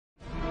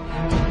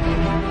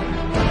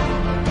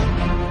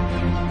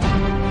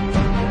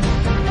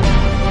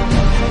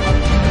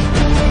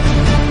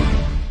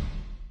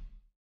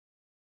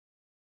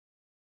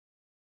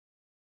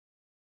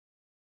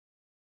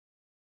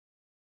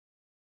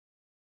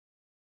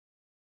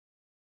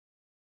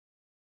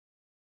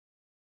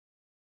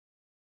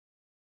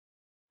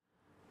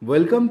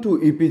Welcome to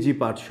EPG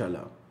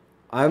Pathshala.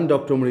 I am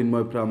Dr.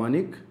 Mrinmoy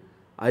Pramanik.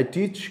 I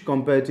teach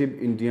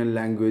comparative Indian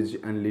language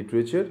and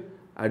literature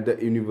at the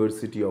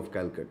University of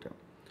Calcutta.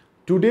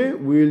 Today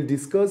we will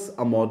discuss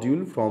a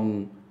module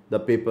from the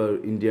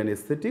paper Indian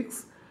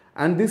Aesthetics,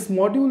 and this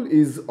module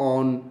is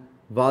on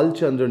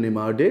Balachandra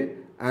Nemade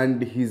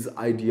and his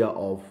idea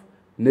of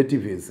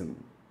Nativism.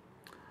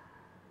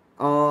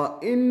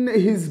 In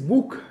his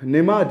book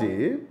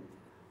Nemade,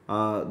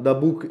 the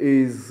book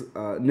is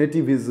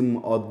Nativism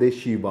or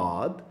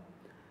Deshivad.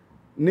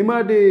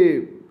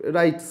 Nemade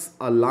writes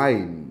a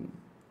line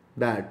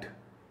that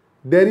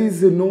there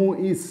is no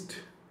East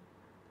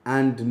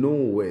and no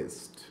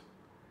West.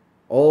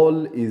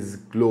 All is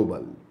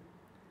global.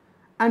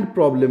 And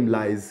problem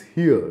lies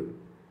here.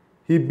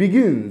 He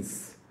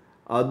begins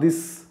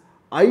this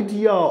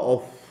idea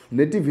of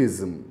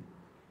nativism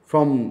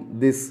from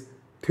this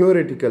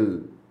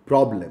theoretical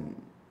problem.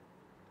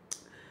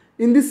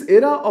 In this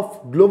era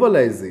of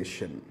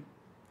globalization,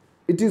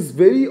 it is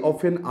very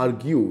often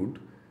argued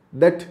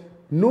that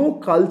no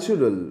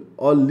cultural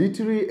or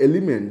literary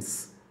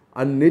elements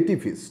are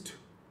nativist.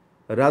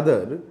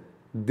 Rather,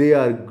 they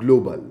are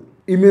global.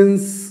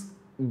 Immense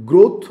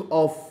growth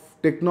of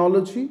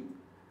technology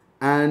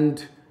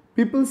and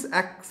people's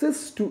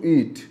access to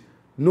it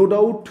no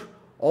doubt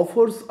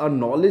offers a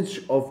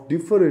knowledge of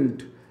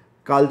different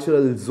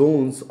cultural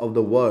zones of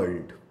the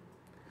world.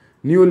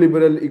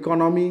 Neoliberal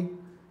economy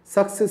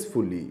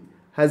successfully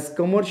has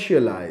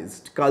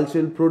commercialized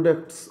cultural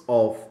products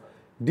of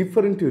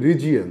different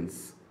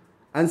regions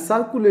and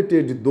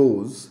circulated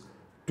those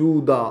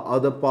to the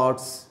other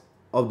parts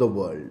of the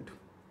world.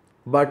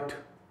 But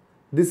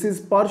this is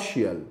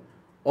partial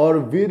or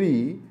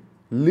very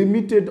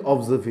limited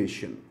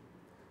observation.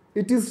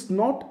 It is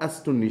not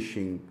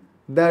astonishing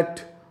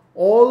that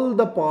all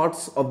the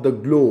parts of the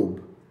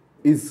globe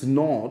is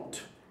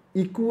not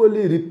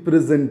equally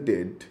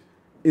represented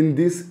in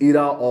this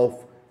era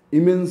of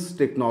immense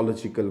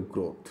technological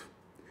growth.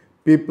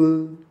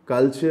 People,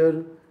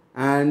 culture,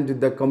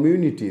 and the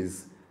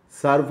communities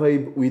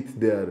survive with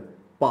their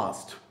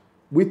past,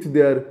 with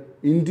their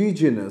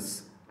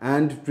indigenous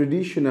and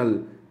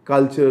traditional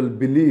cultural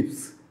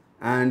beliefs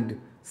and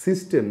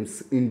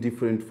systems in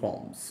different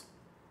forms.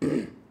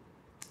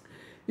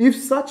 If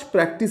such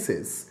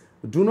practices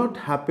do not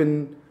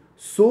happen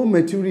so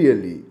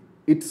materially,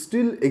 it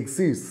still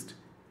exists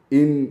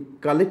in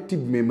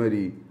collective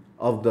memory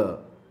of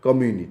the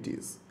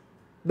communities.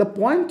 The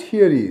point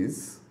here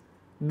is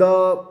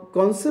the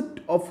concept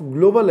of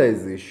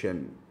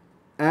globalization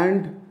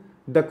and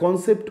the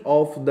concept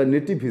of the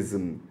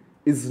nativism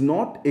is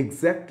not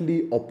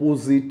exactly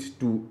opposite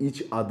to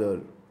each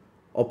other,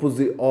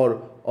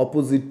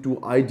 opposite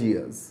to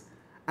ideas,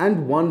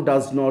 and one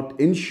does not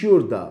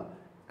ensure the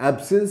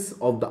absence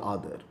of the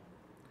other.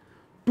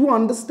 To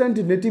understand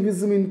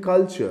nativism in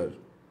culture,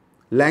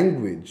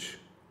 language,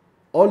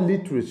 or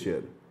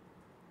literature,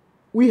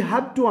 we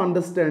have to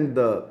understand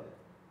the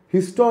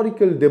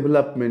historical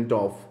development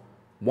of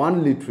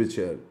one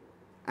literature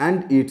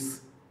and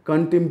its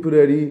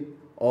contemporary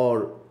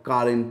or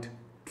current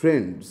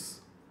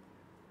trends.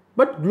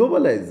 But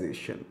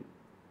globalization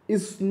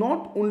is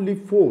not only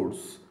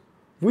force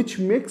which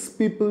makes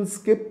people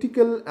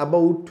skeptical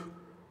about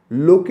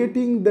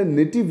locating the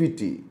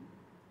nativity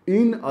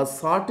in a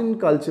certain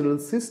cultural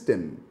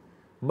system,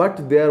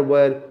 but there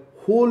were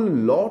whole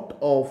lot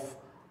of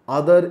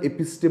other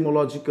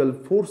epistemological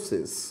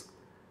forces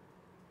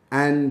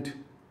and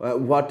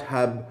what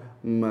have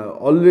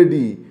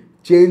already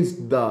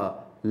changed the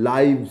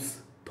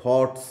lives,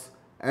 thoughts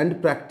and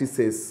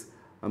practices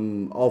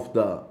of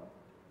the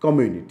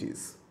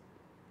communities,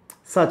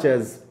 such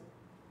as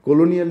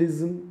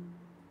colonialism,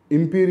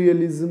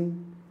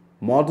 imperialism,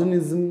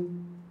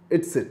 modernism,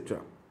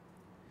 etc.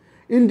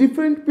 In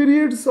different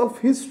periods of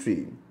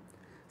history,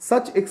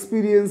 such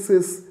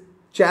experiences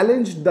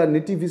challenged the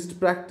nativist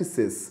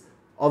practices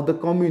of the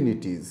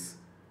communities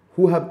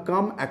who have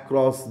come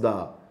across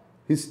the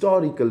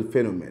historical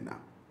phenomena.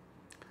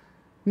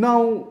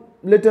 Now,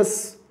 let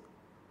us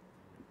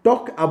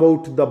talk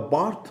about the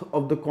birth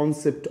of the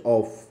concept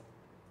of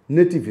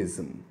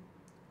nativism.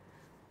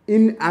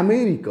 In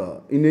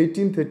America, in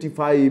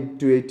 1835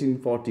 to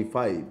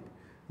 1845,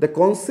 the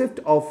concept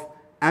of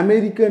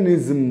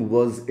Americanism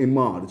was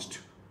emerged,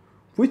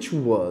 which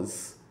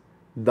was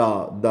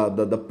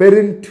the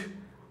parent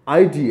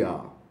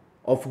idea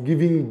of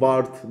giving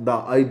birth the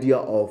idea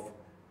of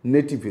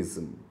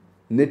nativism,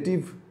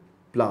 native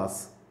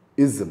plus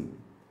ism.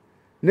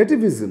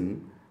 Nativism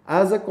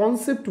as a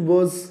concept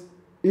was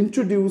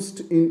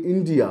introduced in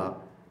India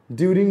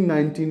during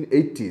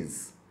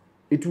 1980s.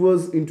 It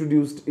was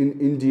introduced in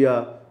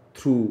India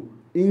through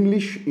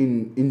English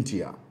in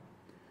India.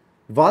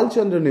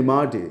 Balachandra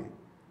Nemade,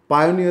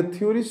 pioneer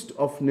theorist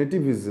of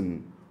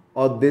nativism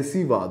or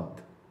Deshivad,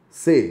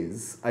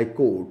 says, I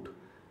quote,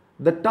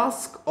 "The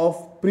task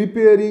of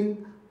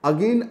preparing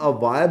again a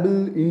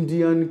viable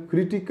Indian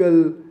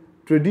critical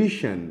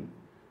tradition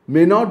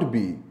may not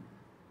be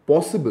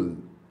possible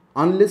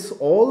unless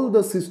all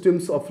the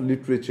systems of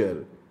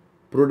literature,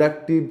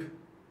 productive,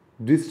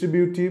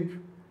 distributive,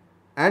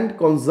 and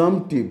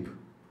consumptive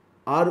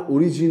are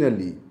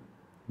originally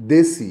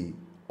desi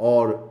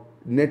or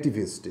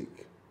nativistic."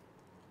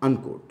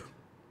 Unquote.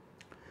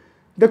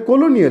 The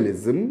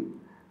colonialism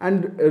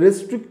and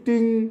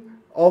restricting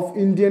of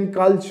Indian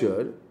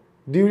culture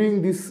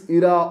during this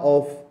era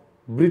of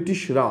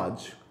British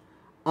Raj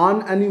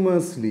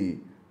unanimously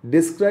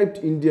described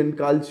Indian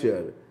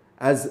culture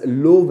as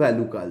low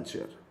value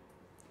culture.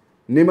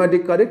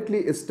 Nemade correctly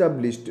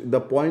established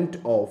the point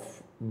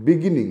of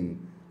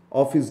beginning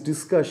of his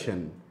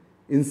discussion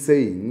in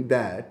saying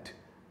that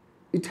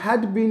it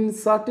had been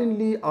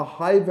certainly a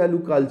high value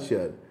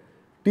culture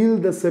till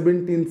the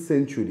 17th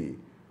century,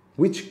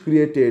 which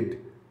created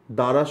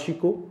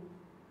Darashiko,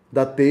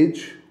 the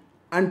Tej,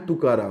 and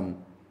Tukaram,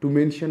 to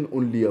mention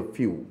only a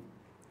few.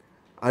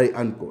 I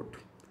unquote.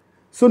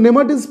 So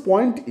Nemade's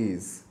point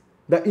is,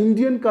 the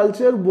Indian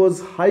culture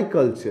was high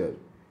culture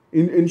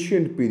in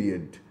ancient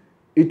period,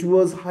 it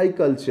was high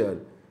culture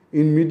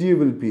in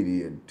medieval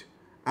period,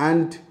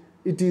 and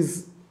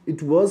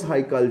it was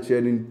high culture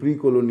in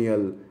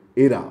pre-colonial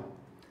era.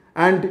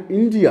 And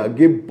India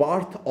gave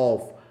birth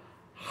of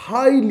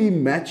highly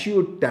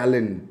mature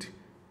talent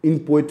in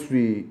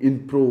poetry,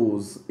 in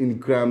prose, in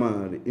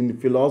grammar, in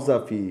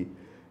philosophy,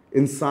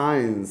 in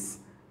science,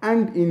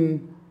 and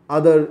in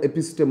other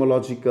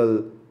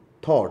epistemological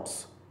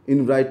thoughts,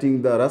 in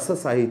writing the Rasa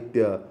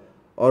Sahitya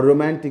or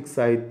Romantic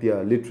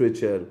Sahitya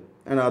literature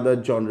and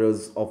other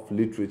genres of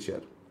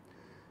literature.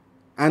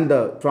 And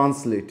the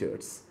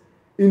translators.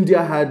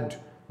 India had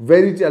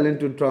very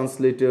talented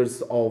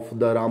translators of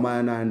the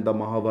Ramayana and the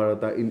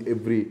Mahabharata in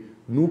every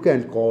nook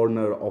and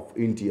corner of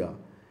India.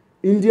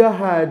 India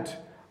had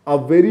a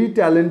very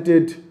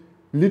talented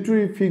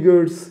literary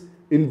figures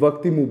in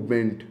Bhakti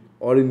movement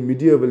or in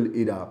medieval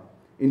era.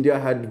 India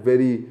had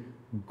very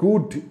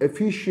good,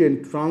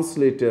 efficient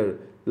translator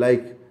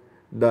like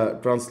the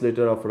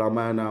translator of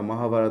Ramayana,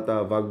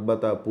 Mahabharata,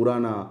 Bhagavata,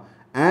 Purana,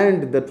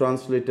 and the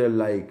translator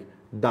like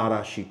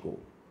Darashiko.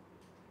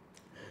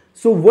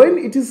 So when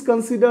it is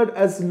considered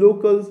as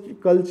local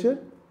culture,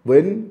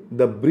 when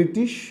the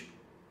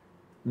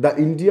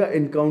India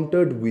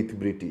encountered with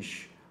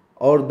British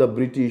or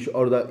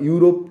the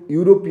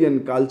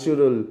European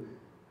cultural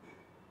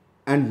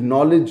and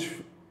knowledge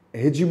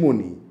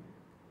hegemony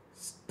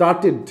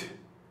started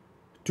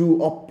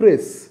to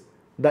oppress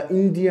the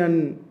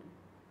Indian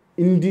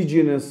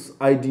indigenous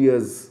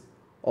ideas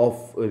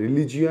of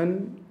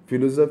religion,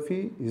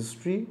 philosophy,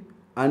 history,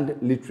 and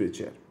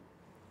literature.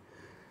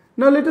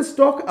 Now let us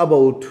talk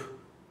about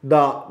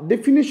the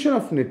definition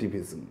of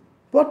nativism.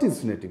 What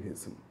is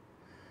nativism?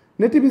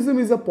 Nativism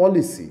is a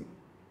policy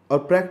or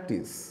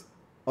practice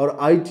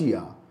or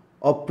idea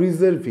of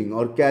preserving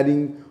or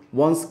carrying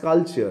one's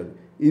culture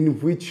in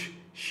which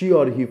she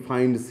or he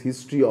finds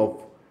history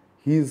of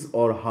his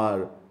or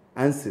her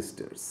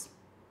ancestors.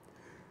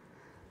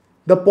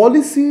 The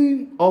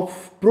policy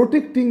of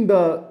protecting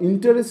the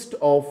interest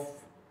of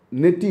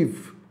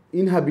native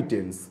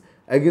inhabitants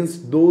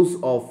against those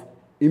of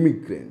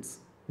immigrants.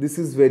 This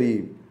is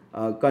very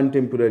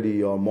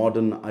contemporary or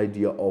modern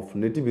idea of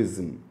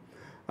nativism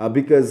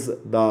because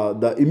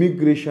the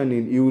immigration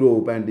in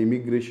Europe and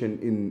immigration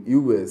in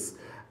US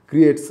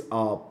creates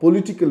a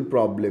political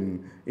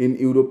problem in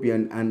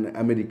European and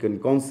American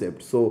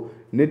concept. So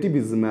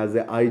nativism as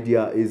an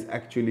idea is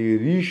actually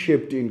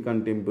reshaped in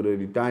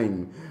contemporary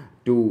time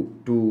to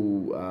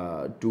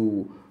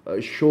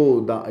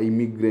show the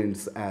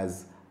immigrants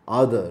as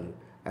other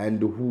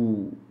and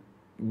who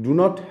do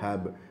not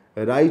have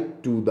a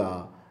right to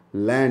the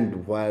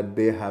land where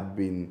they have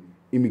been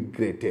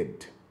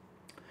immigrated.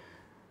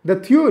 The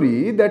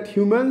theory that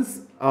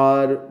humans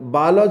are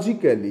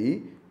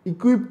biologically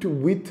equipped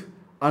with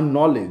a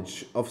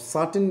knowledge of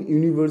certain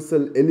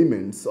universal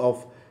elements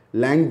of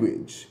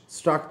language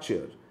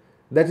structure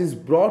that is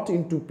brought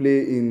into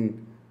play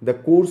in the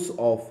course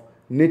of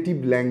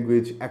native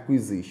language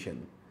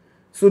acquisition.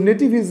 So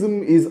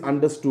nativism is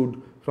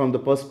understood from the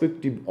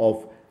perspective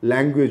of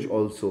language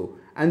also,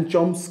 and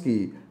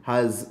Chomsky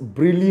has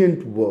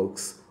brilliant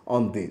works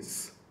on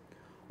this.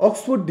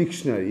 Oxford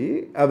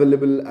Dictionary,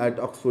 available at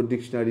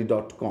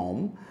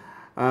oxforddictionary.com,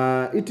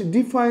 it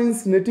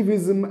defines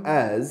nativism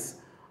as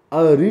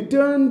a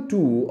return to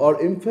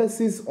or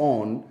emphasis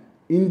on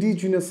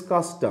indigenous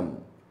custom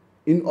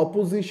in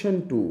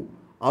opposition to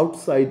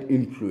outside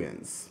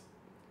influence.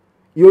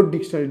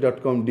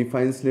 Yourdictionary.com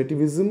defines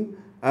nativism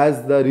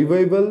as the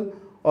revival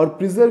or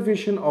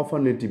preservation of a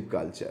native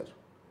culture.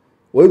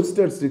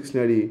 Webster's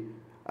Dictionary,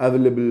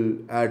 available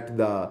at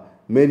the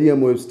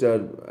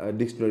Merriam-Webster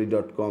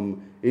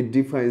dictionary.com, it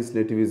defines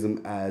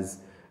nativism as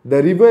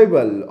the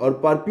revival or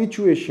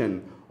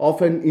perpetuation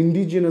of an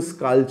indigenous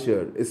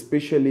culture,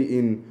 especially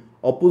in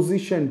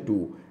opposition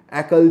to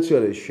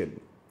acculturation.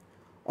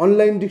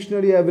 Online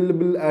dictionary,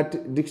 available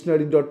at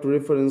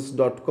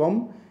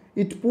dictionary.reference.com,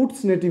 it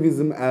puts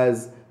nativism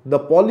as the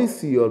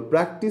policy or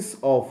practice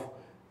of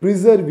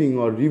preserving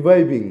or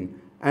reviving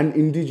an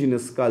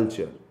indigenous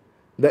culture.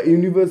 The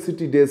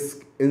University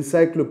Desk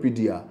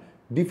Encyclopedia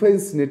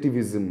defines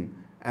nativism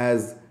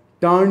as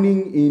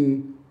turning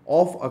in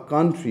of a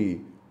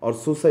country or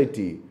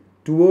society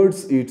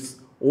towards its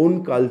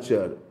own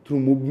culture through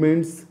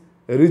movements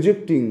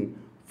rejecting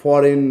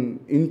foreign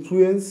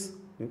influence.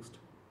 Next.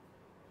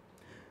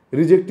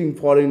 Rejecting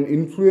foreign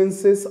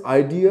influences,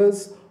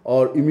 ideas,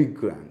 or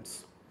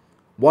immigrants.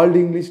 World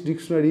English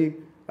Dictionary,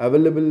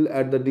 available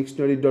at the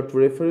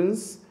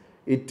dictionary.reference,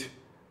 it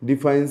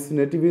defines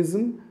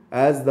nativism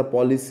as the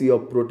policy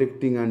of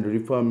protecting and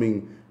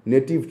reforming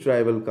native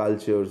tribal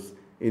cultures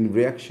in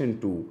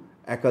reaction to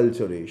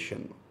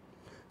acculturation.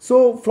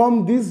 So,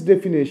 from this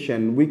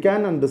definition, we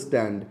can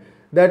understand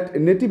that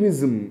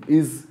nativism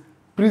is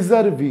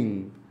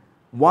preserving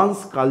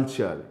one's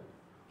culture,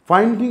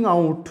 finding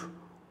out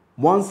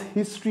one's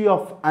history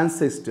of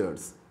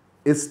ancestors,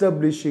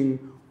 establishing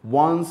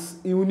one's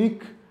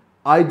unique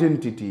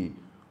identity,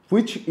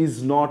 which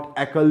is not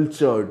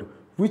accultured,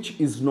 which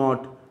is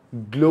not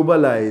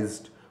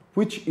globalized,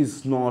 which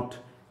is not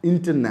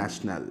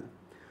international.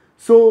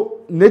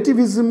 So,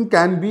 nativism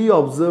can be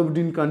observed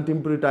in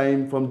contemporary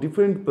time from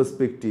different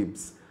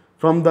perspectives.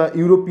 From the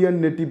European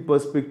native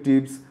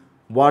perspectives,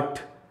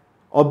 what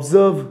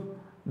observe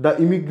the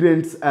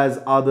immigrants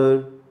as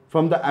other.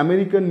 From the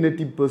American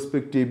native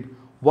perspective,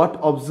 what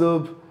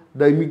observe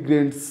the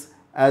immigrants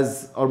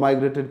as or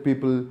migrated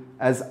people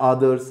as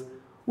others.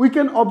 We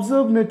can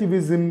observe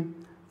nativism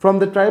from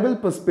the tribal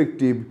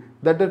perspective,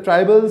 that the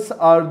tribals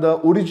are the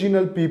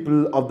original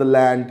people of the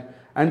land,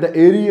 and the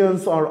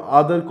Aryans or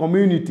other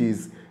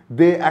communities,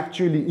 they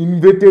actually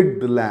invaded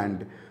the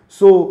land.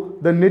 So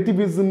the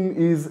nativism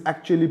is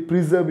actually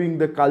preserving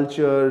the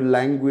culture,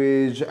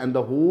 language, and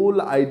the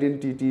whole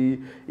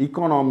identity,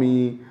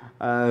 economy,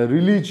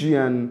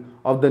 religion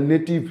of the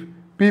native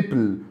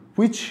people,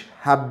 which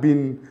have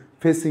been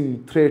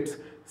facing threats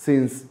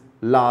since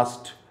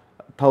last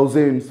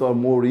thousands or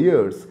more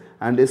years,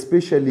 and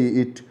especially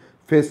it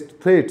faced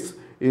threats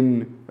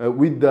in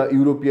with the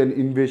European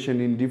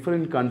invasion in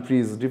different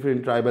countries,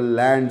 different tribal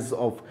lands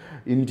of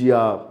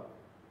India,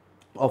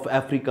 of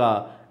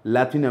Africa,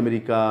 Latin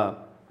America,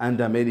 and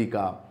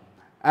America.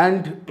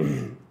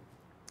 And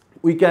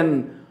we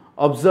can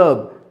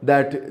observe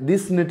that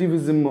this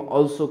nativism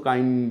also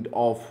kind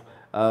of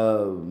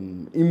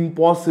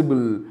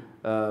impossible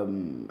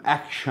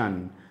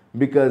action,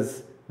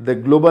 because the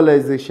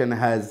globalization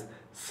has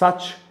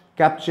such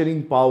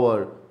capturing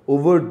power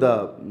over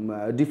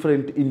the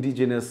different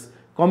indigenous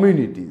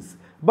communities.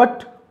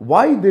 But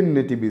why then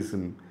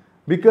nativism?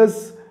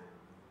 Because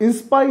in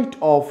spite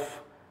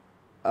of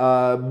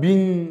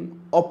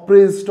being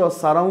oppressed or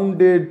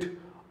surrounded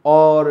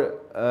or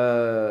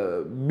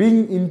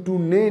being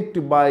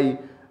intonated by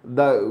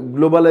the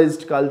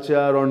globalized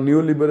culture or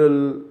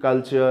neoliberal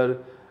culture,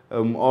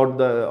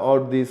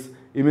 or this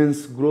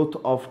immense growth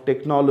of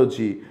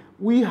technology,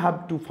 we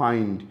have to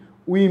find,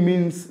 we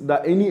means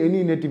that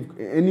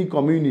any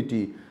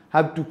community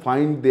have to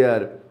find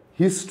their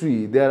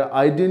history, their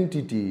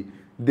identity,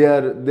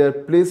 their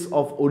place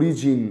of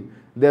origin,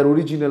 their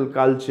original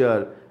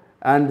culture,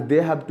 and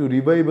they have to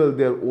revival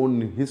their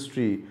own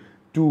history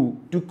to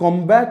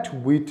combat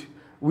with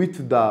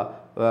the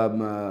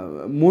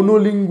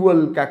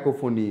monolingual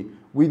cacophony,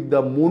 with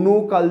the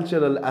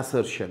monocultural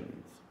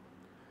assertions.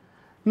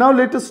 Now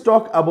let us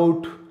talk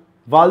about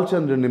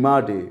Balachandra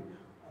Nemade,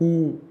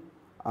 who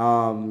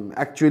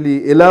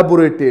actually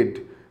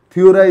elaborated,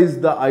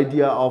 theorized the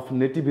idea of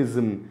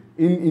nativism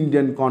in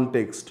Indian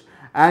context,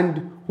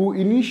 and who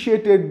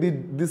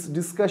initiated this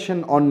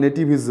discussion on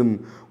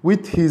nativism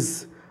with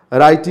his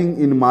writing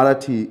in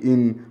Marathi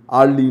in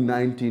early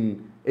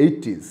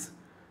 1980s.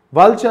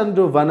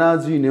 Balachandra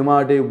Vanaji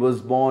Nemade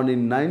was born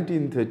in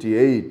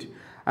 1938,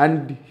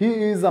 and he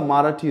is a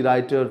Marathi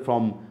writer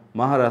from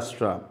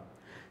Maharashtra.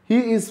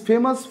 He is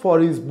famous for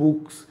his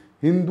books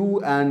Hindu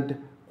and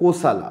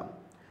Kosala.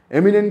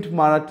 Eminent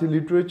Marathi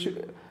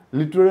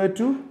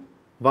literature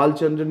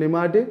Balachandra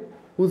Nemade,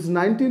 whose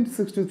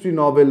 1963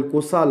 novel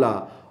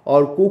Kosala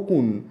or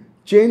Kokun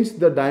changed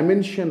the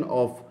dimension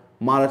of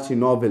Marathi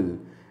novel.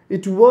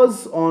 It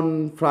was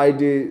on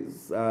Friday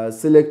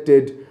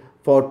selected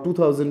for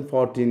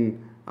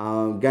 2014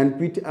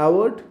 Gyanpith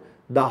Award,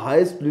 the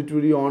highest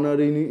literary honor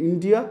in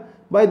India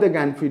by the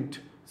Gyanpith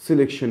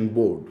Selection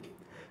Board.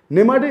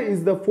 Nemade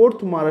is the fourth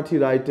Marathi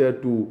writer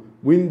to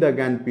win the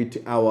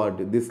Gyanpith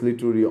Award, this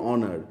literary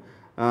honor.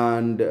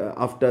 And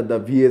after the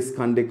V.S.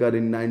 Khandekar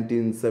in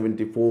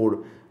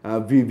 1974,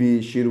 V.V.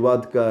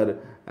 Shirvadkar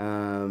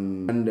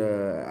and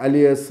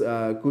alias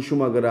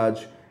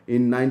Kushumagaraj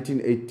in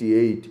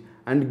 1988,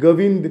 and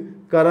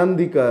Govind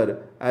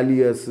Karandikar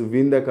alias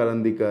Vinda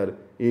Karandikar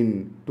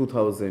in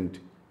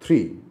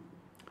 2003.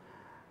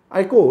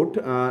 I quote,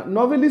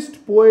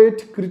 novelist,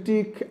 poet,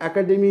 critic,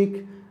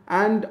 academic,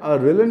 and a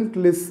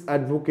relentless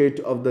advocate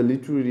of the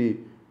literary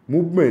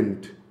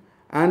movement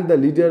and the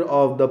leader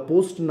of the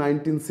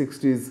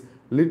post-1960s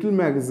Little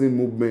Magazine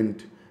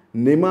movement,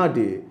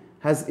 Nemade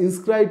has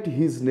inscribed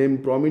his name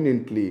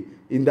prominently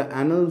in the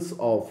annals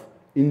of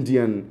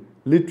Indian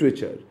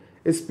literature,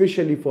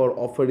 especially for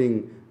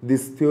offering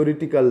this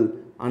theoretical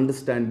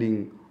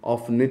understanding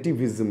of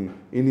nativism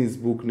in his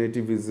book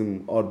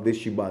Nativism or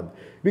Deshibad,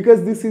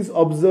 because this is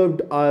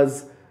observed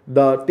as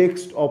the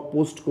text of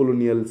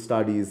post-colonial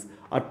studies,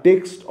 a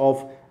text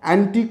of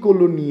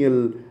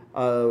anti-colonial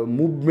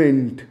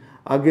movement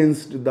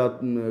against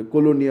the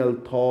colonial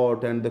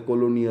thought and the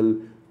colonial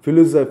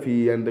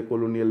philosophy and the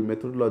colonial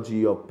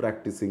methodology of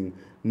practicing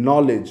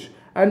knowledge.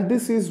 And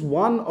this is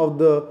one of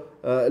the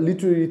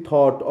literary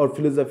thought or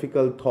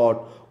philosophical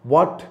thought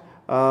what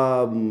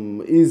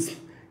is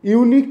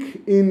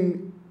unique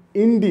in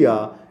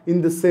India,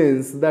 in the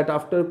sense that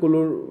after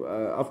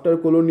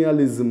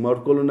colonialism or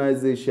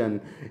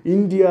colonization,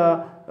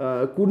 India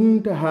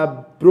couldn't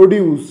have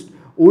produced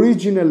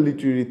original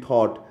literary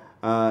thought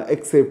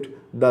except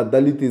the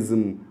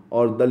Dalitism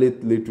or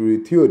Dalit literary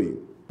theory.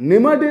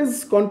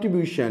 Nemade's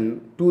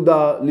contribution to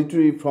the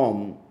literary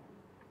form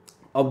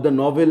of the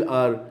novel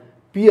are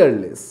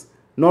peerless.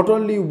 Not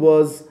only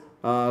was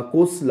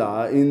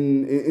Khosla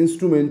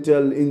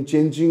instrumental in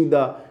changing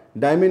the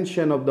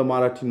dimension of the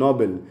Marathi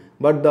novel,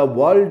 but the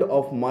world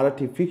of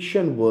Marathi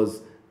fiction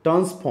was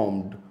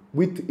transformed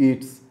with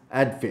its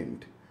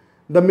advent.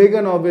 The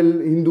mega novel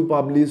Hindu,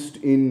 published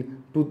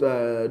in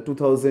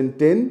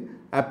 2010,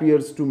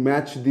 appears to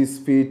match this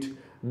feat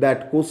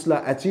that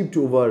Khosla achieved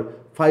over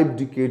 5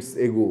 decades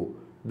ago,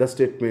 the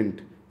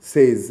statement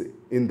says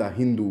in the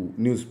Hindu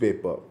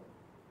newspaper.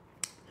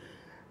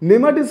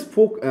 Nemade's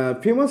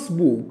famous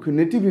book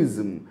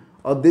Nativism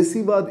or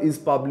Desivad is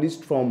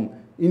published from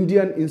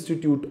Indian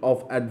Institute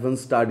of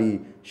Advanced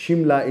Study,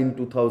 Shimla in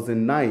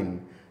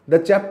 2009. The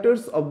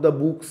chapters of the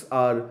books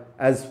are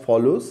as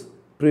follows: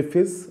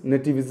 Preface,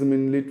 Nativism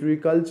in Literary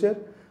Culture;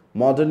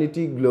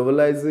 Modernity,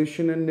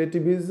 Globalization and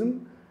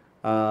Nativism;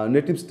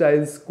 Native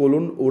Styles,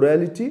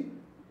 Orality;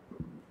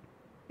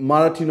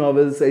 Marathi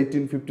Novels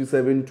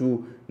 1857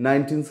 to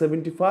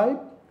 1975;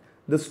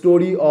 The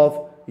Story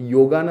of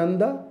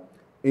Yogananda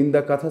in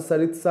the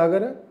Kathasarit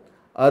Sagara;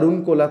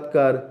 Arun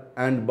Kolatkar,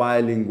 and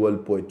Bilingual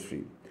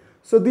Poetry.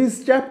 So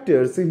these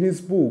chapters in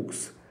his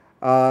books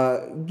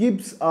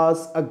gives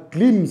us a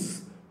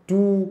glimpse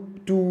to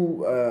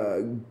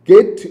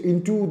get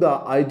into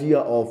the idea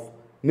of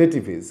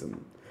nativism.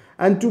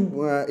 And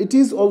it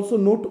is also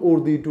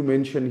noteworthy to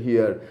mention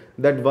here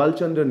that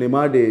Balachandra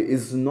Nemade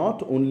is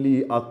not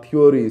only a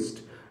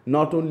theorist,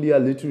 not only a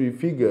literary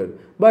figure,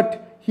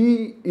 but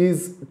he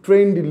is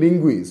trained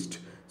linguist.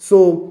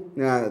 So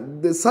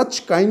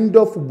such kind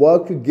of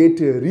work get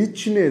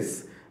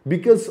richness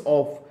because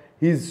of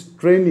his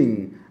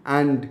training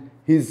and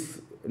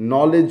his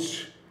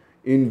knowledge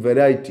in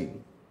variety.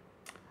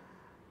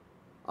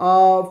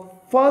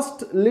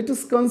 First, let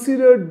us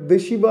consider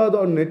Deshibad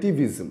or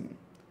nativism.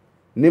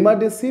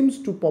 Nemade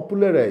seems to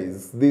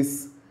popularize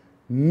this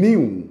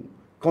new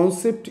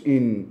concept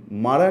in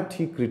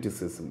Marathi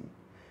criticism.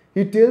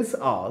 He tells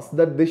us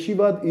that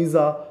Deshibad is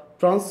a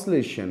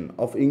translation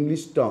of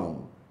English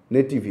term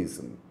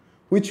nativism,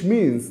 which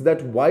means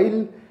that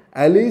while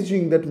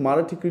alleging that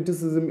Marathi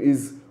criticism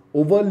is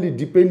overly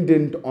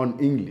dependent on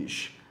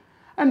English,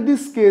 and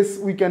this case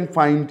we can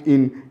find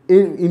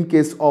in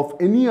case of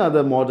any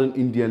other modern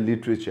Indian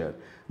literature,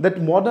 that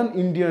modern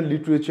Indian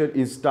literature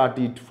is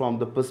studied from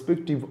the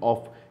perspective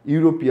of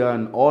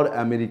European or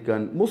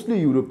American, mostly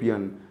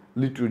European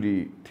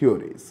literary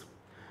theories.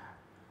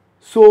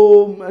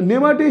 So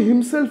Nemade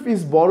himself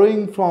is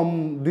borrowing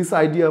from this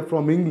idea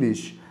from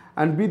English,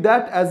 and be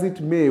that as it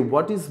may,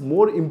 what is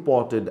more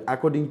important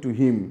according to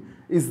him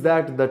is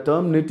that the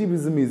term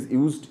nativism is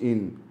used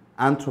in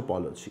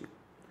anthropology.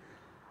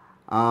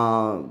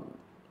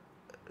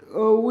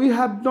 We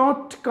have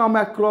not come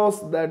across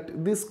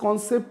that this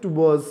concept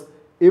was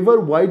ever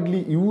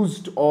widely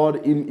used or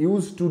in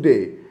use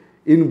today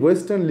in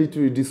Western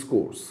literary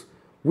discourse,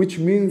 which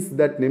means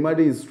that Nemade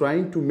is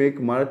trying to make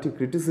Marathi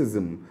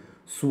criticism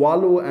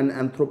swallow an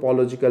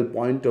anthropological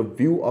point of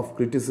view of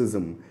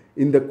criticism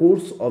in the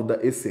course of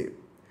the essay.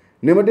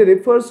 Nemade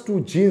refers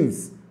to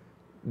genes,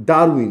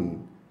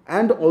 Darwin,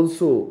 and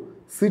also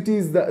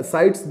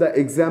cites the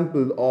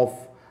example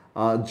of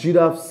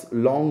giraffe's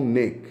long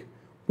neck,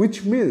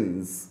 which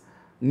means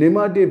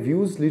Nemade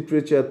views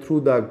literature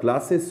through the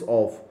glasses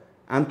of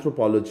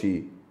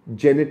anthropology,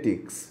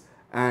 genetics,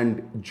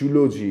 and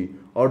zoology,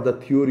 or the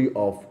theory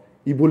of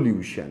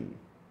evolution.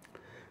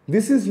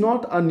 This is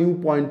not a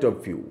new point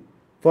of view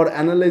for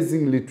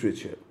analyzing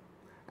literature,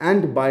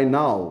 and by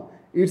now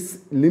its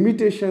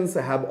limitations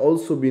have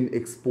also been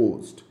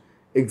exposed.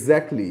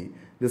 Exactly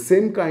the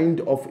same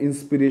kind of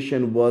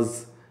inspiration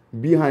was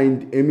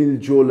behind Emile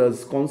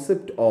Zola's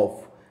concept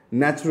of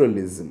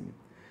naturalism.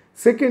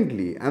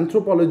 Secondly,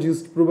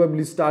 anthropologists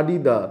probably study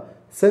the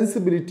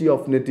sensibility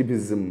of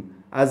nativism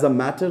as a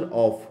matter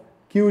of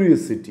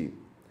curiosity.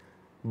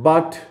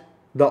 But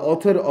the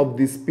author of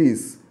this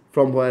piece,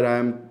 from where I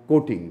am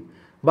quoting,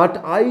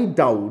 but I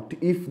doubt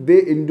if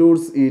they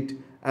endorse it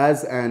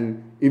as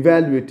an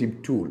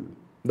evaluative tool.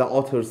 The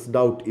author's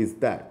doubt is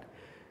that.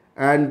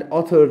 And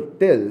author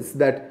tells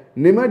that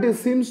Nemade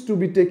seems to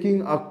be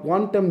taking a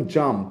quantum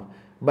jump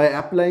by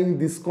applying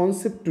this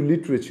concept to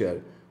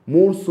literature,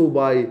 more so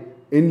by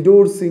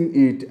endorsing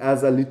it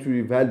as a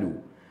literary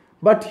value.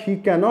 But he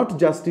cannot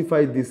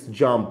justify this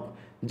jump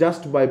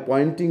just by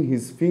pointing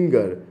his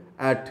finger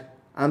at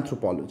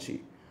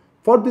anthropology.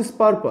 For this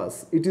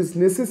purpose, it is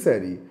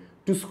necessary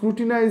to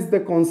scrutinize the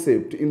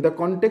concept in the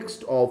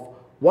context of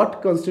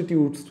what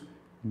constitutes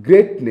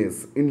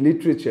greatness in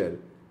literature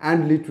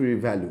and literary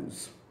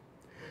values.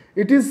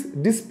 It is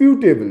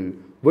disputable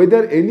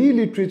whether any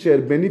literature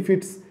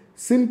benefits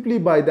simply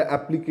by the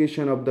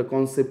application of the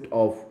concept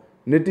of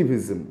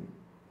nativism,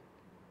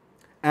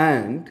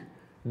 and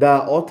the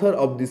author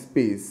of this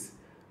piece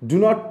do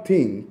not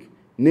think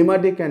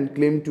Nemade can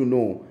claim to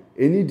know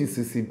any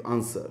decisive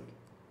answer.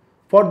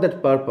 For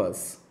that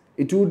purpose,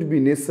 it would be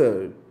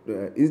necessary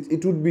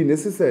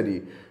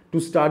to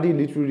study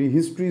literary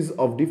histories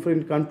of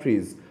different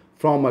countries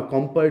from a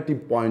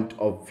comparative point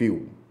of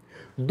view.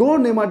 Though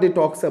Nemade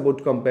talks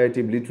about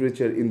comparative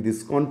literature in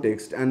this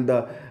context, and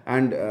the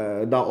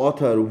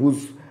author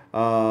whose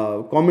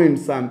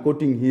comments I am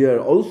quoting here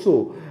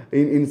also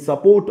in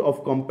support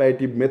of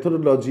comparative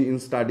methodology in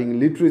studying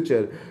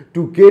literature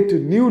to get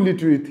new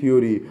literary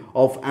theory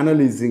of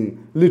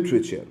analyzing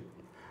literature.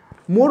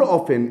 More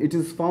often, it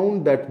is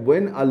found that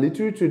when a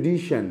literary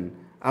tradition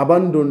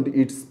abandoned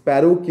its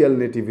parochial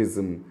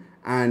nativism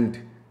and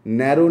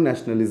narrow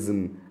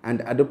nationalism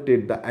and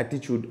adopted the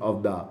attitude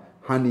of the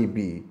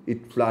honeybee,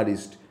 it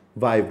flourished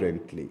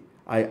vibrantly.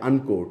 I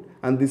unquote,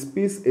 and this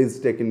piece is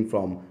taken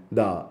from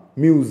the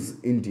Muse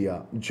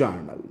India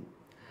journal.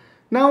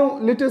 Now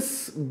let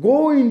us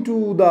go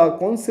into the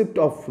concept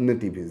of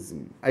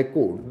nativism. I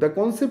quote, the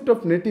concept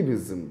of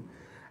nativism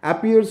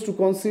appears to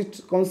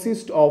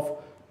consist of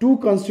two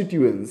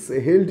constituents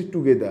held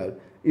together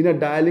in a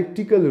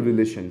dialectical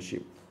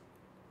relationship,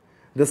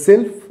 the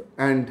self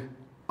and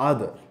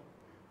other.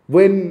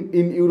 When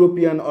in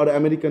European or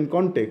American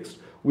context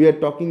we are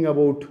talking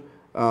about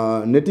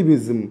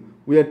nativism,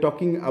 we are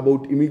talking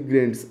about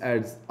immigrants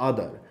as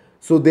other.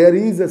 So there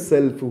is a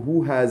self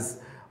who has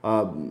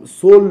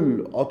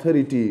sole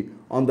authority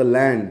on the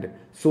land.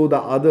 So the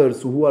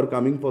others who are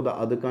coming for the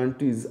other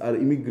countries are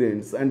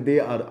immigrants and they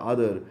are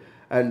other.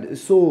 And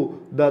so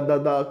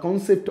the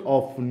concept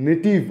of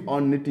native or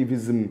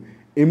nativism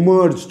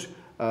emerged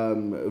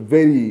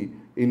very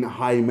in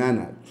high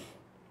manner.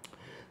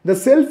 The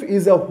self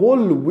is a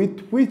whole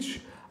with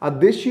which a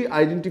Deshi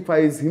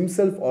identifies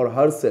himself or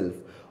herself,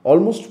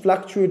 almost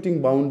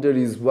fluctuating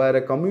boundaries where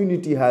a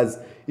community has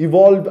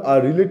evolved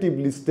a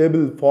relatively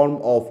stable form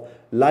of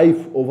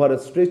life over a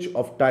stretch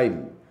of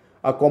time,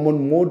 a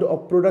common mode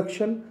of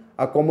production,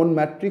 a common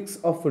matrix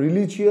of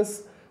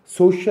religious,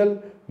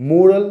 social,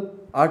 moral,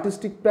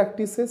 artistic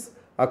practices,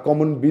 a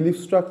common belief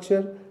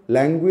structure,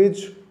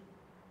 language,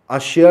 a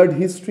shared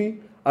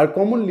history are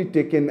commonly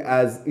taken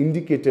as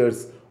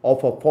indicators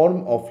of a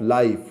form of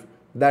life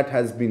that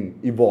has been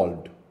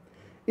evolved.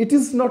 It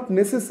is not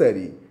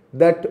necessary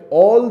that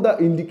all the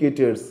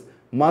indicators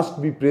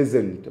must be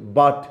present,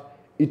 but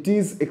it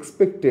is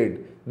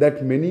expected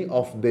that many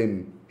of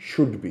them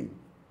should be.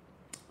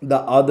 The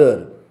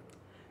other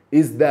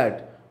is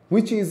that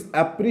which is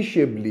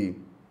appreciably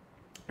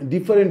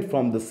different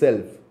from the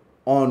self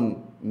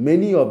on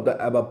many of the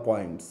above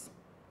points.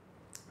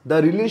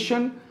 The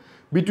relation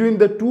between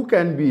the two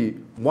can be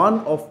one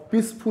of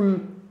peaceful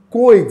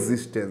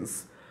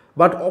coexistence,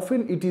 but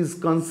often it is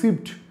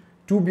conceived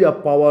to be a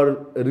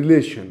power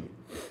relation,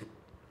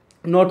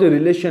 not a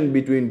relation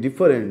between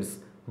differents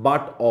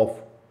but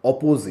of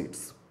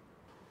opposites.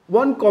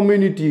 One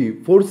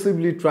community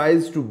forcibly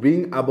tries to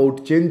bring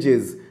about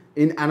changes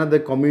in another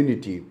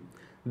community.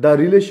 The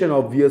relation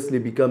obviously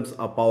becomes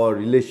a power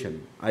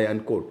relation, I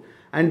unquote.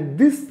 And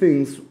these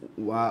things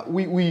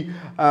we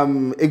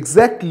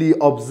exactly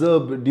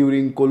observe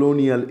during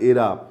colonial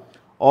era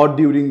or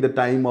during the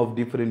time of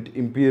different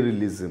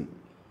imperialism.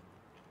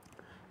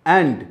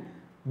 And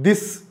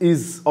this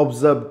is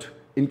observed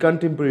in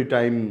contemporary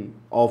time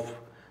of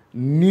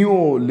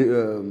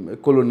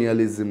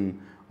neo-colonialism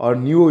or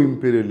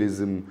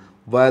neo-imperialism,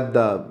 where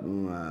the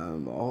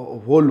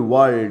whole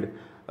world,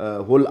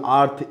 whole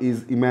earth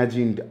is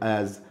imagined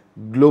as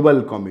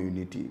global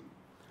community.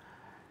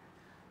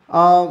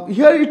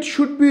 Here it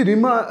should be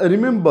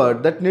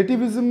remembered that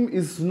nativism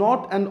is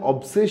not an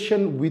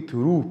obsession with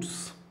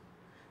roots.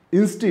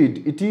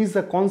 Instead, it is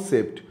a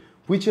concept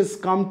which has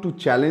come to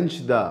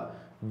challenge the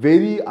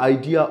very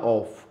idea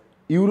of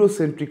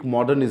Eurocentric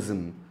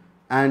modernism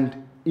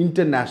and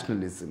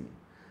internationalism.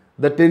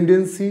 The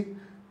tendency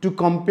to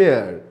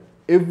compare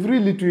every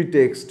literary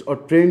text or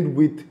trend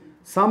with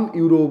some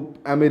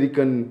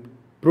Euro-American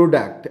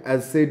product,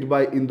 as said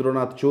by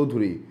Indranath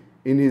Chaudhary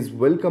in his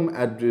welcome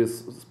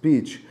address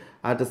speech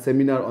at a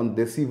seminar on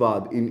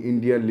Desivad in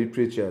Indian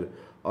literature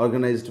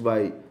organized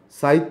by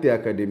Sahitya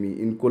Academy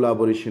in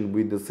collaboration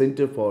with the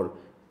Center for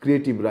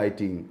Creative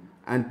Writing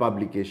and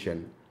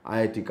Publication,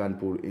 IIT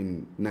Kanpur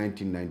in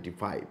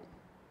 1995.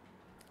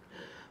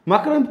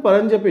 Makarand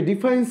Paranjape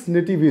defines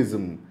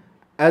nativism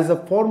as a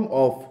form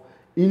of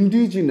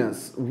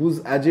indigenous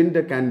whose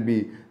agenda can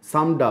be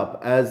summed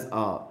up as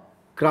a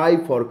cry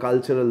for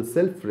cultural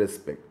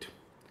self-respect.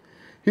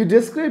 He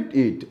described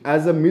it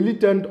as a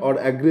militant or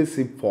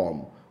aggressive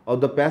form,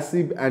 of the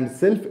passive and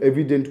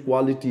self-evident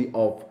quality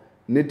of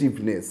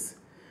nativeness.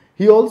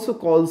 He also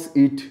calls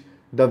it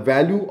the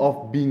value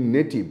of being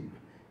native.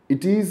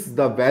 It is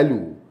the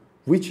value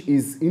which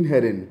is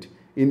inherent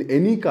in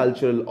any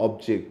cultural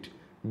object,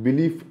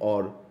 belief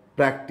or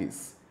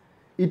practice.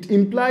 It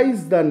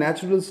implies the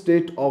natural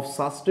state of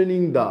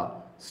sustaining the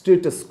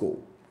status quo.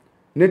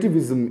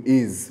 Nativism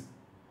is,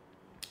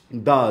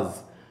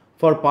 thus,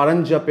 for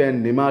Paranjape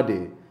and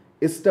Nemade,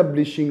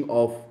 establishing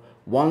of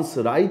one's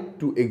right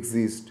to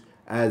exist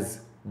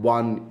as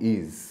one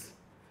is.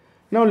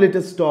 Now let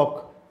us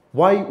talk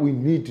why we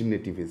need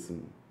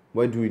nativism.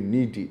 Why do we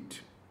need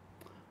it?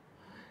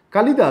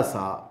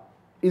 Kalidasa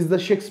is the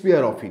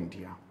Shakespeare of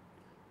India,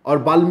 or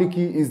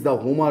Balmiki is the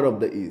Homer of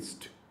the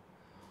East.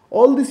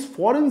 All these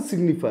foreign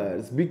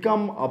signifiers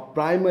become a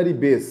primary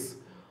base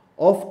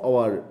of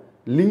our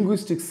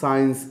linguistic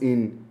science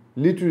in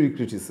literary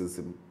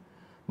criticism.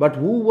 But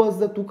who was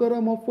the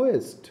Tukaram of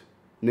West?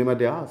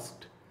 Nemade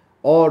asked.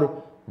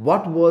 Or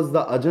what was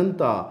the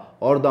Ajanta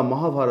or the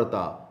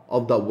Mahabharata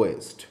of the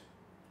West?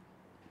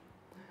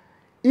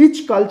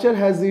 Each culture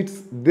has its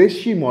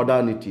Deshi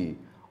modernity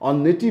or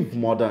native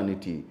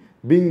modernity.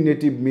 Being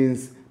native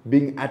means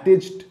being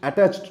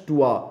attached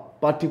to a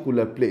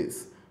particular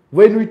place.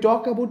 When we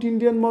talk about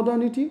Indian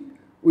modernity,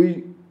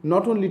 we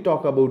not only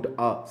talk about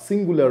a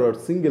singular or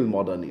single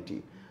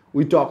modernity.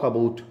 We talk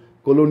about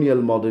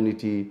colonial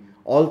modernity,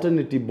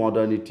 alternative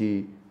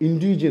modernity,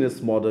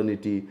 indigenous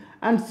modernity,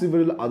 and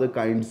several other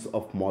kinds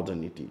of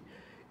modernity.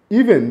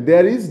 Even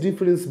there is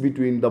difference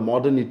between the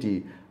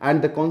modernity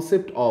and the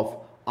concept of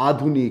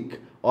adhunik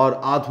or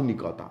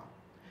adhunikata.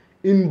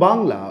 In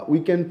Bangla, we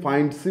can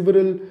find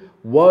several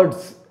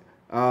words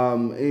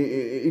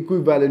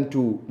equivalent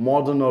to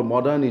modern or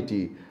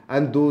modernity,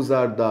 and those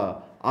are the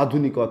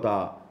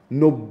adhunikata,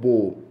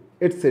 nobbo,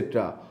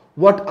 etc.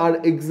 What are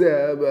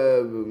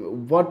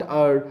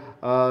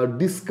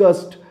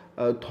discussed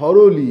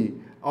thoroughly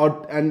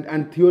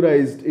and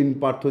theorized in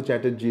Partho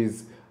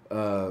Chatterjee's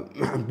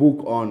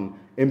book on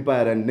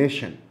Empire and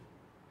Nation.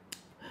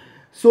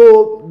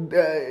 So,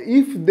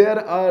 if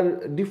there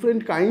are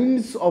different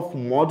kinds of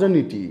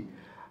modernity,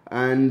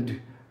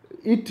 and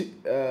it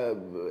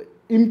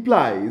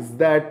implies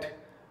that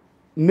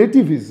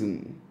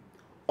nativism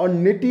or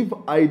native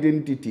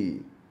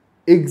identity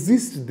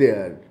exists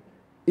there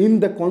in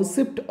the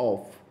concept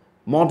of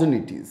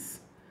modernities.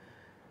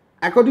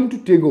 According to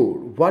Tagore,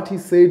 what he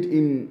said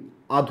in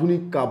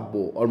Adhunik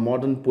Kabbo or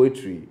modern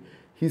poetry,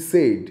 he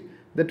said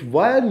that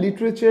while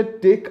literature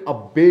take a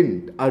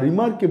bend, a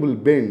remarkable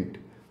bend,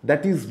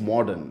 that is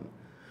modern.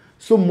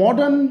 So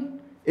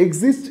modern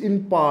exists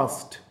in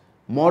past,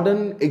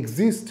 modern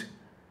exists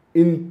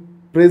in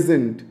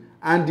present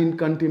and in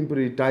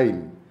contemporary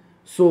time.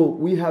 So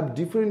we have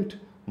different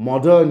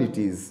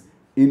modernities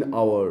in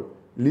our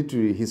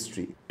literary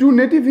history. To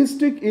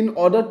nativistic in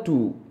order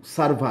to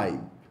survive.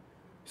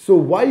 So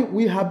why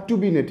we have to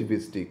be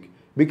nativistic?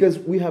 Because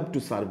we have to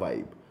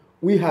survive.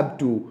 We have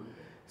to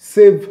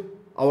save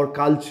our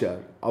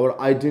culture, our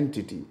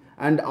identity,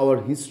 and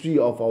our history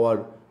of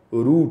our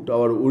root,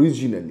 our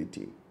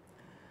originality.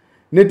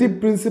 Native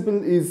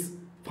principle is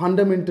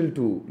fundamental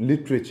to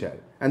literature,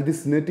 and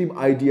this native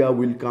idea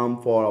will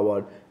come for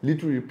our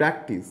literary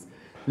practice.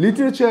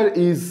 Literature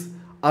is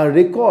a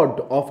record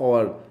of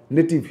our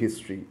native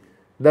history.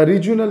 The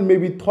regional may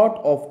be thought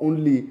of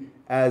only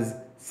as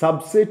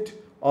subset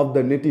of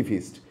the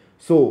nativist.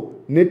 So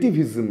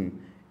nativism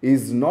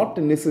is not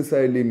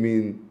necessarily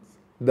means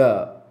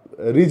the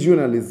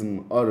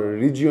regionalism or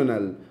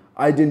regional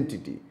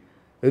identity.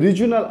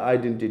 Regional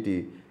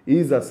identity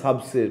is a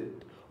subset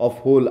of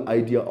whole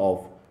idea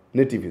of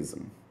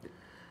nativism.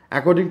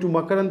 According to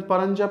Makarand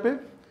Paranjape,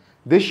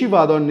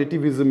 Deshivad or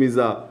nativism is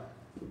a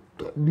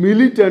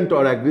militant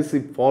or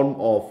aggressive form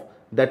of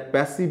that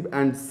passive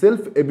and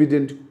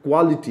self-evident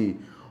quality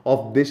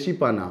of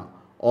Deshipana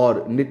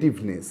or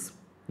nativeness.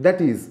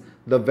 That is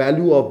the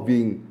value of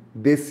being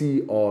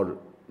Desi or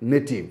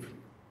native.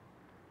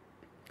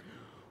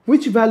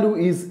 Which value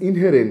is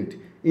inherent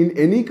in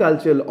any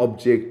cultural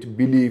object,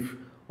 belief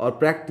or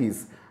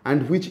practice,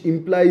 and which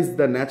implies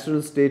the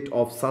natural state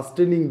of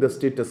sustaining the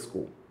status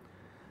quo.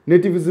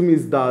 Nativism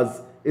is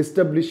thus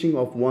establishing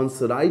of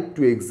one's right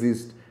to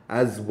exist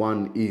as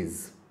one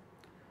is.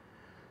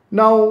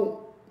 Now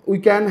we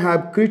can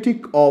have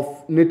critique of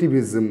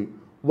nativism,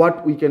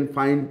 what we can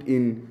find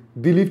in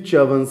Dilip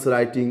Chavan's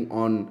writing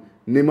on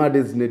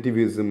Nemade's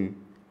nativism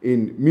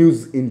in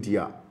Muse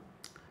India.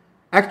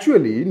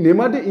 Actually,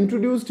 Nemade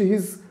introduced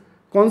his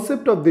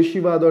concept of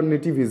Deshivad or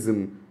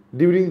nativism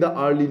during the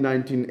early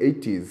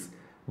 1980s,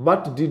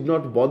 but did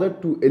not bother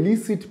to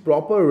elicit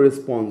proper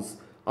response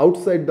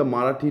outside the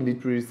Marathi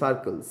literary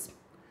circles.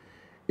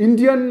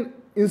 Indian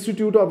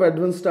Institute of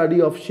Advanced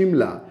Study of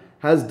Shimla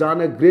has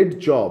done a great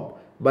job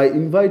by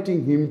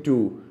inviting him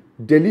to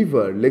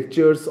deliver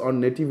lectures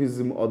on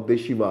nativism or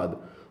Deshivad,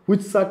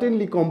 which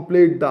certainly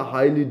compelled the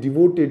highly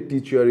devoted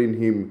teacher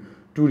in him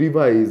to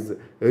revise,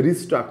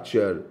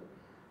 restructure,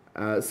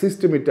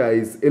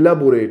 systematize,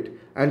 elaborate,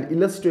 and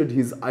illustrate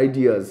his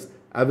ideas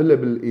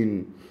available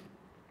in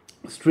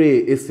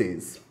stray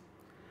essays.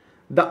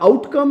 The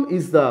outcome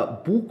is the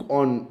book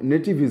on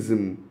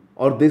Nativism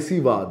or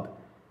Desivad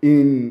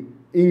in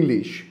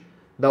English.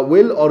 The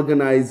well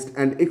organized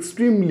and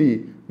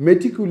extremely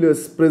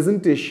meticulous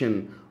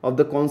presentation of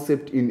the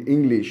concept in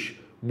English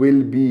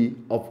will be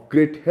of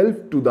great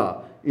help to the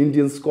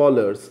Indian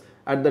scholars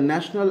at the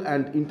national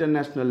and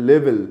international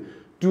level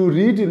to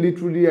read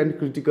literary and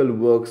critical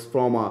works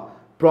from a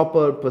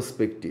proper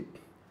perspective.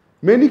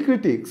 Many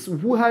critics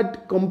who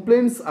had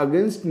complaints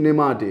against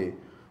Nemade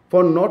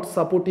for not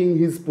supporting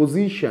his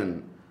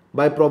position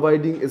by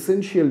providing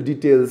essential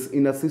details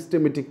in a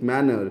systematic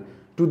manner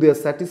to their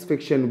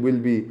satisfaction will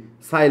be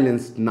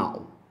silenced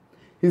now.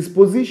 His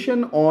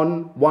position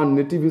on 1.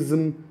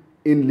 Nativism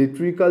in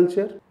literary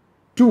culture,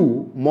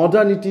 2.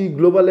 Modernity,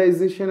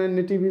 globalization and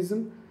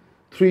nativism,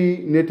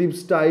 3. Native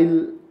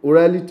style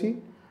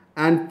orality,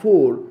 and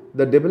 4.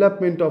 The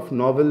development of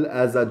novel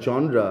as a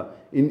genre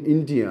in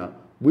India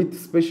with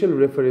special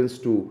reference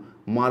to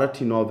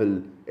Marathi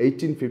novel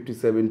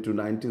 1857 to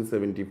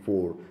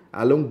 1974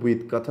 along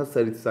with Katha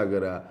Sarit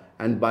Sagara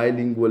and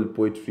bilingual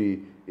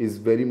poetry is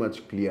very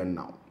much clear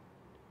now.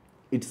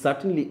 It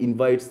certainly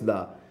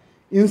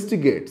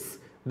instigates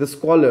the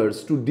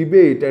scholars to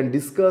debate and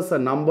discuss a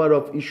number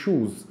of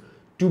issues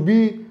to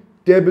be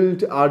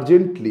tabled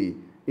urgently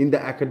in the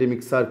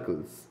academic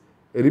circles,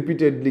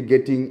 repeatedly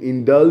getting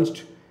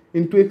indulged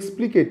into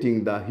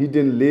explicating the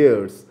hidden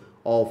layers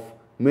of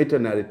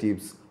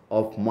meta-narratives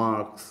of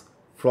Marx,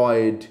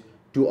 Freud,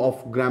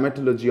 of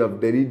grammatology of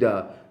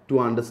Derrida to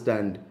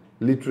understand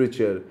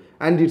literature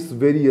and its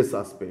various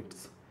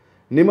aspects.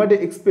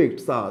 Nemade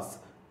expects us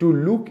to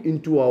look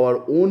into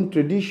our own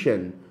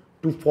tradition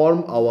to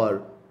form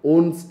our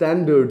own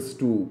standards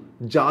to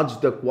judge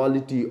the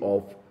quality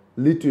of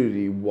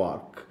literary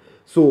work.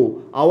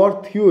 So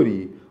our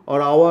theory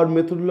or our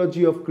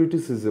methodology of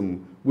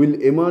criticism will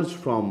emerge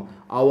from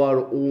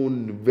our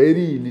own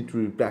very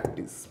literary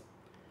practice.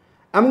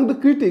 Among the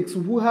critics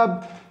who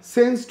have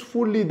sensed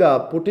fully the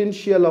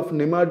potential of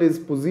Nemade's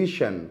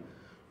position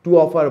to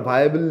offer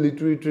viable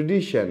literary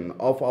tradition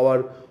of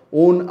our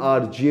own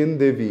are G.N.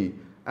 Devi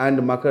and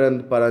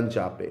Makarand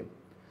Paranjape.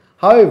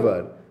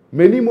 However,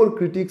 many more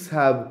critics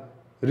have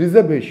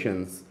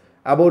reservations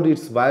about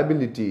its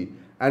viability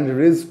and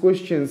raise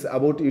questions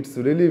about its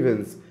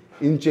relevance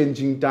in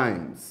changing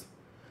times.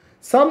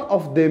 Some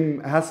of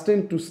them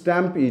hasten to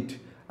stamp it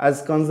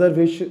as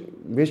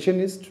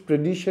conservationist,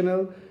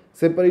 traditional,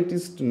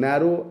 separatist,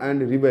 narrow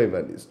and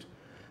revivalist.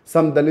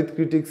 Some Dalit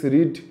critics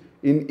read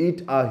in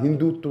it a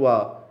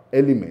Hindutva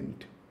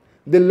element.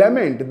 They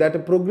lament that a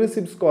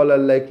progressive scholar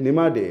like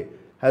Nemade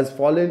has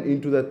fallen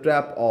into the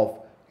trap of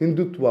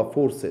Hindutva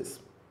forces.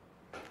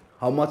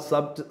 How much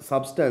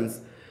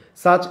substance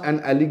such an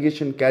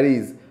allegation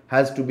carries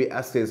has to be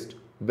assessed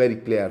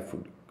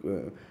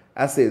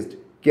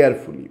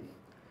carefully.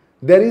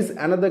 There is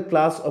another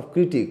class of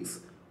critics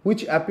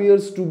which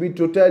appears to be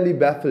totally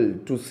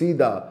baffled to see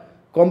the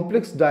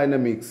complex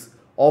dynamics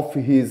of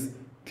his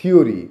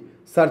theory,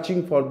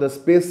 searching for the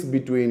space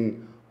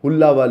between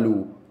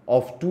Hullavalu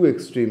of two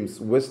extremes,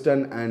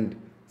 Western and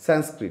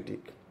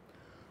Sanskritic.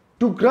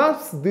 To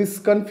grasp this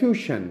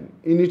confusion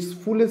in its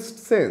fullest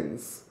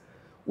sense,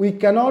 we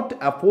cannot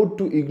afford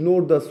to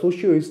ignore the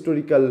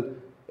socio-historical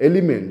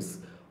elements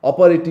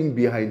operating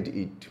behind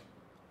it.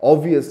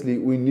 Obviously,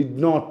 we need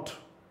not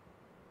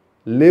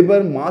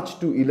labor much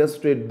to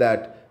illustrate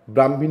that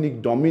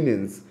Brahminic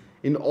dominance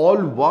in all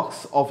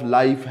walks of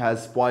life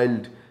has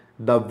spoiled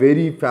the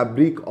very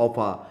fabric of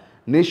a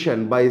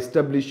nation by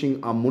establishing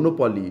a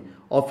monopoly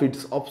of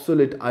its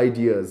obsolete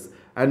ideas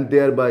and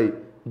thereby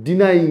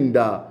denying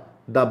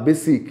the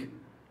basic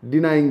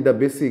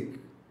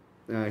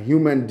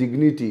human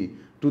dignity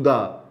to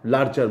the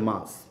larger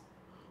mass.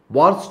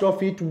 Worst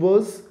of it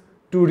was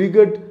to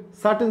regard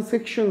certain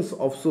sections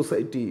of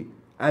society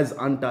as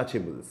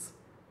untouchables.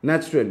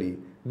 Naturally,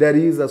 there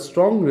is a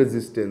strong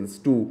resistance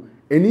to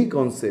any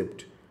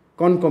concept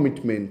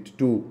concomitant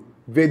to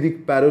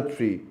Vedic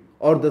parrotry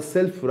or the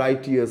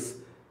self-righteous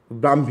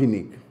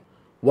Brahminic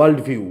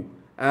worldview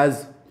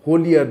as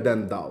holier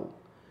than thou.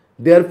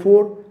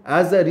 Therefore,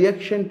 as a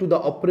reaction to the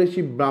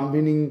oppressive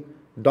Brahminic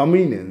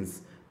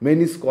dominance,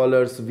 many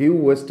scholars view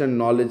Western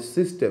knowledge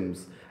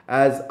systems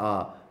as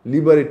a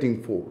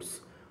liberating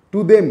force.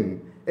 To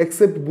them,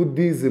 except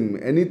Buddhism,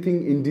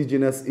 anything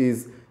indigenous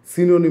is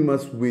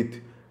synonymous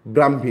with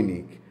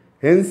Brahminic.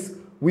 Hence,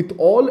 with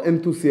all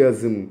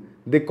enthusiasm,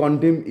 they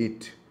condemn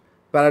it.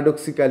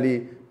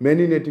 Paradoxically,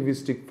 many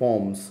nativistic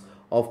forms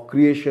of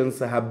creations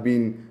have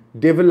been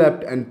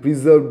developed and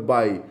preserved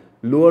by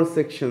lower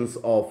sections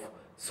of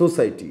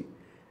society.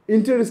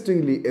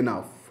 Interestingly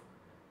enough,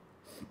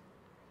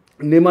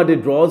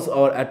 Nemade draws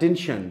our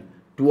attention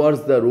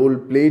towards the role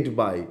played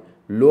by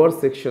lower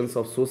sections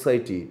of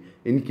society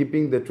in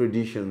keeping the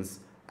traditions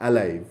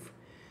alive.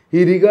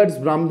 He regards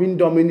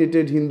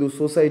Brahmin-dominated Hindu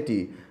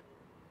society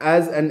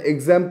as an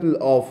example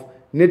of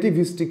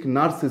nativistic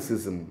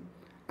narcissism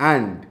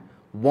and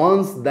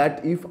warns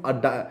that if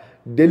a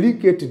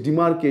delicate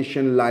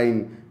demarcation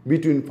line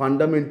between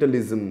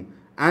fundamentalism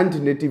and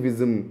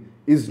nativism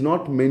is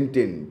not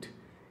maintained,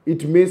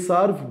 it may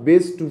serve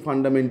best to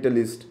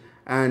fundamentalists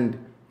and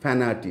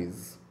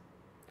fanatics.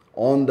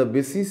 On the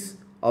basis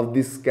of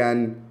this,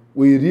 can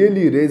we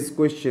really raise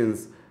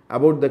questions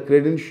about the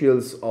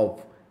credentials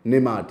of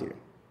Nemade?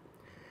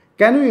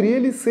 Can we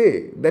really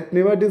say that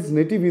Nemade's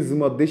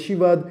nativism or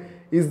Deshivad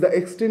is the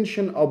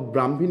extension of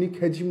Brahminic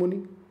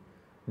hegemony?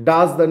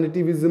 Does the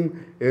nativism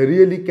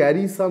really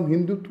carry some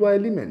Hindutva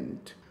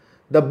element?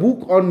 The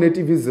book on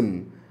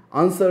nativism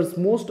answers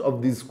most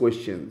of these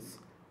questions.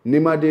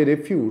 Nemade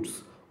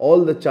refutes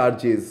all the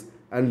charges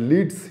and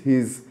leads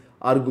his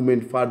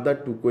argument further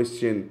to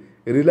question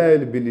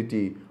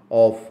reliability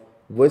of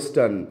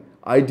Western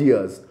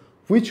ideas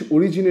which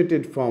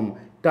originated from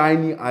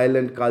tiny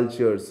island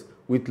cultures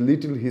with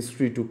little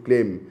history to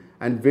claim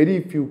and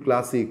very few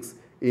classics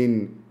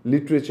in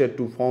literature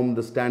to form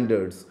the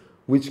standards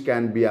which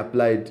can be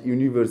applied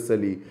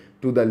universally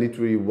to the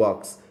literary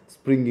works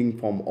springing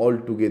from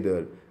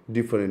altogether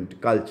different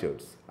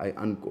cultures. I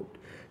unquote.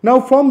 Now,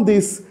 from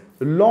this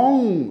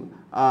long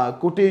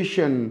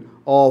quotation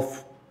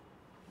of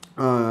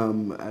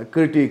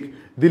critic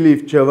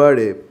Dilip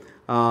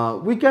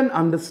Chavade, we can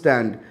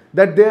understand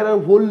that there are a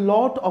whole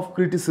lot of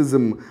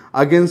criticism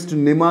against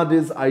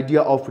Nemade's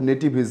idea of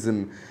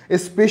nativism,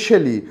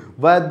 especially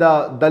where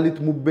the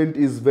Dalit movement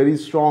is very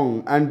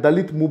strong, and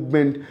Dalit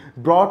movement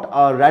brought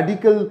a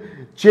radical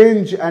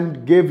change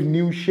and gave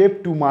new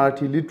shape to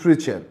Marathi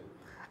literature,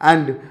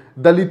 and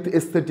Dalit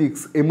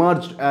aesthetics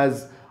emerged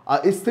as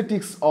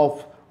aesthetics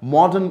of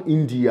modern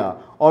India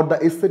or the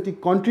aesthetic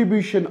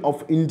contribution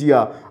of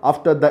India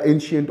after the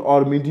ancient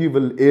or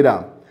medieval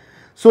era.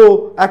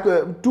 So,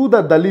 to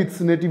the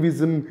Dalits,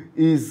 nativism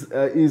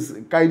is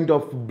kind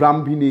of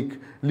Brahminic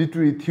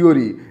literary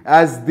theory,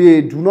 as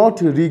they do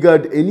not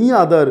regard any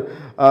other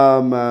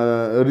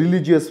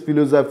religious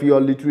philosophy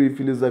or literary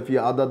philosophy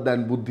other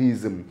than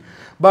Buddhism.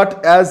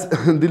 But as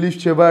Dilip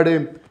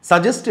Chavade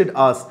suggested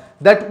us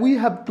that we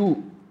have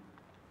to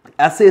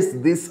assess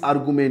this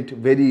argument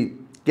very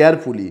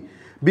carefully,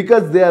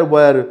 because there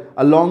were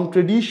a long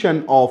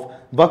tradition of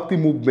Bhakti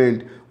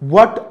movement,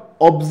 what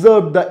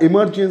observed the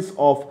emergence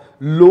of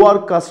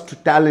lower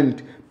caste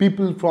talent,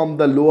 people from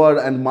the lower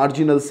and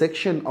marginal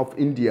section of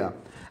India.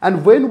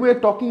 And when we are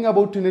talking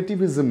about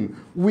nativism,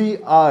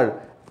 we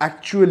are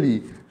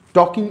actually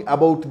talking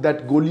about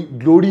that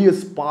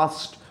glorious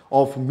past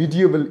of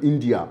medieval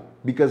India,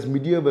 because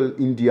medieval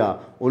India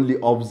only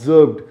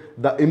observed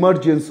the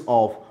emergence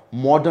of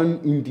modern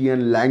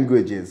Indian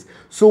languages.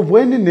 So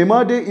when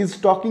Nemade is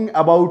talking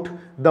about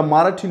the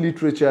Marathi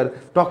literature,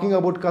 talking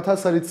about Katha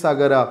Sarit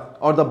Sagara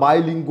or the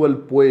bilingual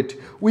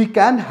poet, we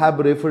can have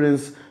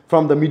reference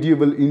from the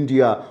medieval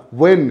India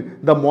when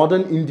the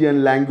modern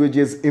Indian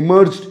languages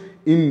emerged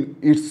in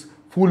its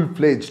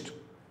full-fledged,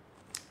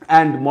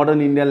 and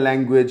modern Indian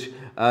language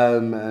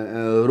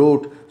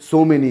wrote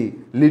so many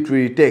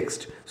literary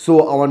texts.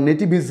 So our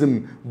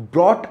nativism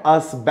brought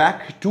us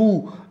back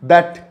to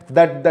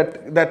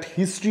that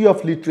history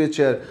of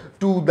literature,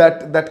 to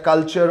that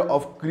culture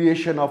of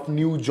creation of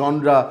new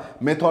genre,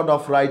 method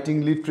of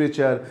writing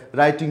literature,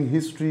 writing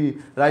history,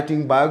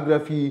 writing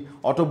biography,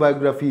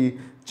 autobiography,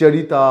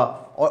 charita,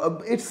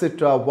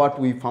 etc., what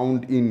we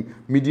found in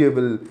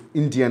medieval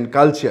Indian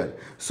culture.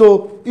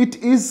 So it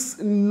is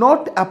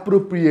not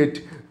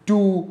appropriate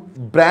to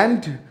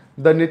brand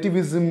the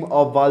nativism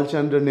of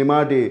Balachandra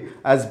Nemade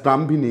as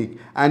Brahminic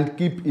and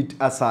keep it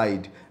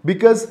aside,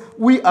 because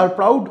we are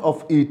proud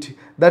of it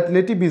that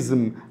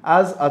nativism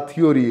as a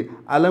theory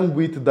along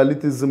with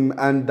Dalitism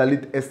and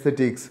Dalit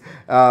aesthetics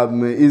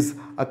is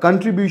a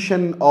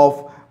contribution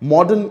of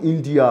modern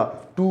India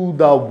to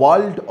the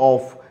world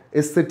of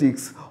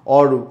aesthetics,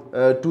 or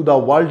to the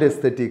world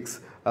aesthetics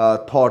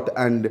thought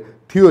and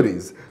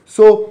theories.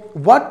 So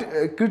what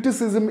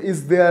criticism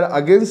is there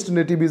against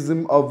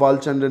nativism of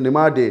Balachandra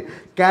Nemade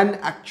can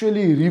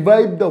actually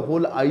revive the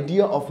whole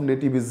idea of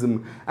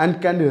nativism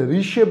and can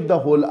reshape the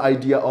whole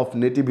idea of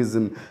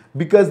nativism,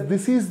 because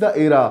this is the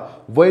era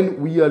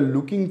when we are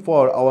looking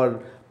for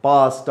our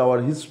past,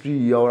 our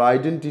history, our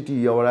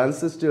identity, our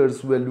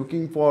ancestors. We are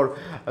looking for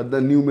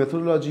the new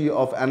methodology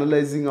of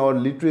analyzing our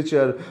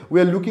literature. We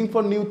are looking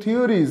for new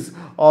theories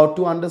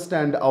to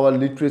understand our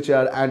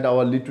literature and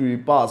our literary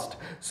past.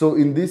 So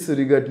in this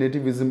regard,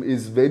 nativism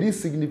is very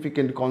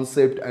significant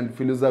concept and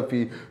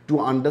philosophy to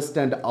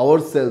understand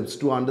ourselves,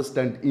 to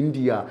understand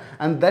India,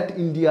 and that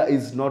India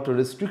is not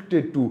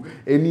restricted to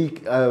any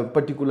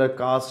particular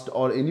caste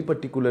or any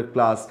particular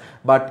class,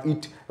 but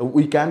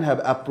we can have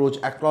approach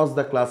across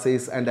the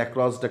classes and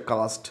across the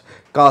caste.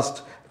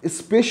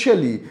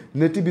 Especially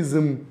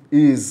nativism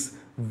is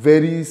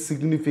very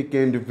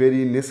significant,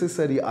 very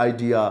necessary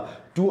idea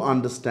to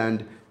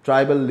understand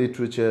tribal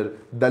literature,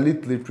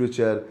 Dalit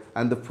literature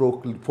and the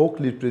folk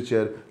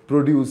literature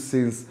produced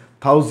since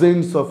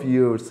thousands of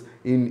years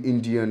in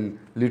Indian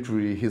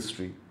literary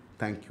history.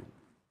 Thank you.